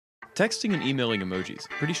Texting and emailing emojis,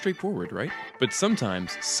 pretty straightforward, right? But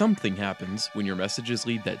sometimes something happens when your messages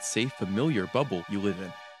leave that safe, familiar bubble you live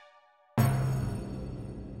in.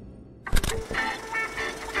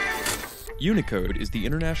 Unicode is the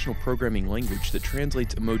international programming language that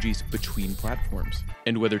translates emojis between platforms.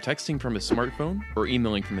 And whether texting from a smartphone or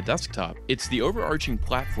emailing from a desktop, it's the overarching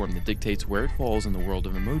platform that dictates where it falls in the world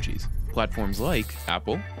of emojis. Platforms like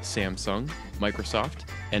Apple, Samsung, Microsoft,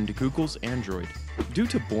 and Google's Android. Due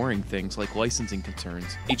to boring things like licensing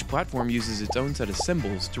concerns, each platform uses its own set of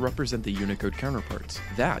symbols to represent the Unicode counterparts.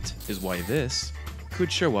 That is why this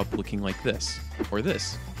could show up looking like this, or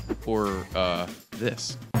this, or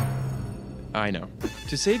this. I know.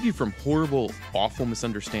 To save you from horrible, awful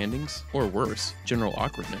misunderstandings, or worse, general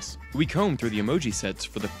awkwardness, we combed through the emoji sets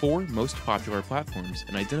for the 4 most popular platforms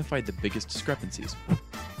and identified the biggest discrepancies.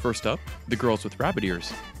 First up, the girls with rabbit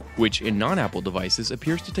ears, which in non-Apple devices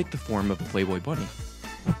appears to take the form of a Playboy bunny.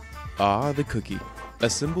 Ah, the cookie, a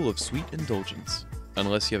symbol of sweet indulgence.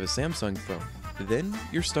 Unless you have a Samsung phone, then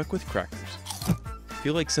you're stuck with crackers.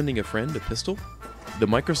 Feel like sending a friend a pistol? The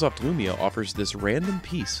Microsoft Lumia offers this random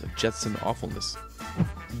piece of Jetson awfulness.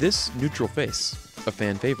 This neutral face, a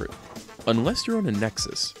fan favorite. Unless you're on a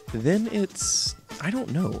Nexus, then it's, I don't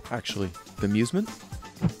know, actually, bemusement?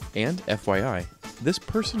 And FYI, this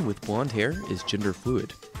person with blonde hair is gender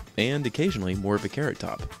fluid, and occasionally more of a carrot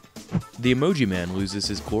top. The Emoji Man loses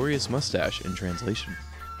his glorious mustache in translation.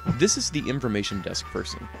 This is the information desk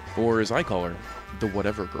person, or as I call her, the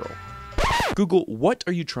whatever girl. Google, what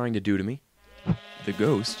are you trying to do to me? The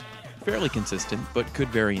ghost, fairly consistent, but could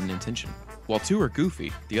vary in intention. While 2 are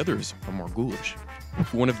goofy, the others are more ghoulish.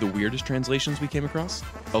 One of the weirdest translations we came across?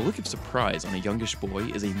 A look of surprise on a youngish boy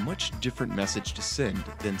is a much different message to send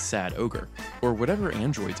than sad ogre, or whatever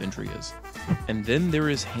Android's entry is. And then there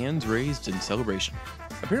is hands raised in celebration.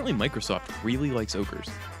 Apparently Microsoft really likes ogres.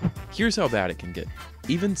 Here's how bad it can get.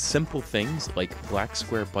 Even simple things like black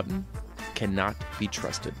square button cannot be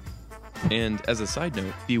trusted. And as a side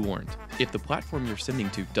note, be warned, if the platform you're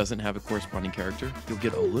sending to doesn't have a corresponding character, you'll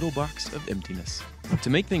get a little box of emptiness.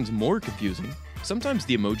 To make things more confusing, sometimes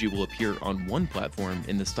the emoji will appear on one platform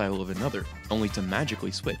in the style of another, only to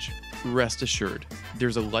magically switch. Rest assured,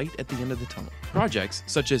 there's a light at the end of the tunnel. Projects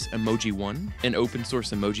such as Emoji One, an open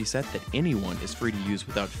source emoji set that anyone is free to use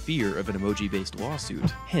without fear of an emoji-based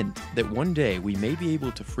lawsuit, hint that one day we may be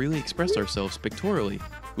able to freely express ourselves pictorially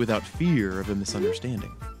without fear of a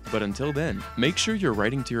misunderstanding. But until then, make sure you're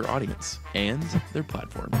writing to your audience and their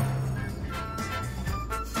platform.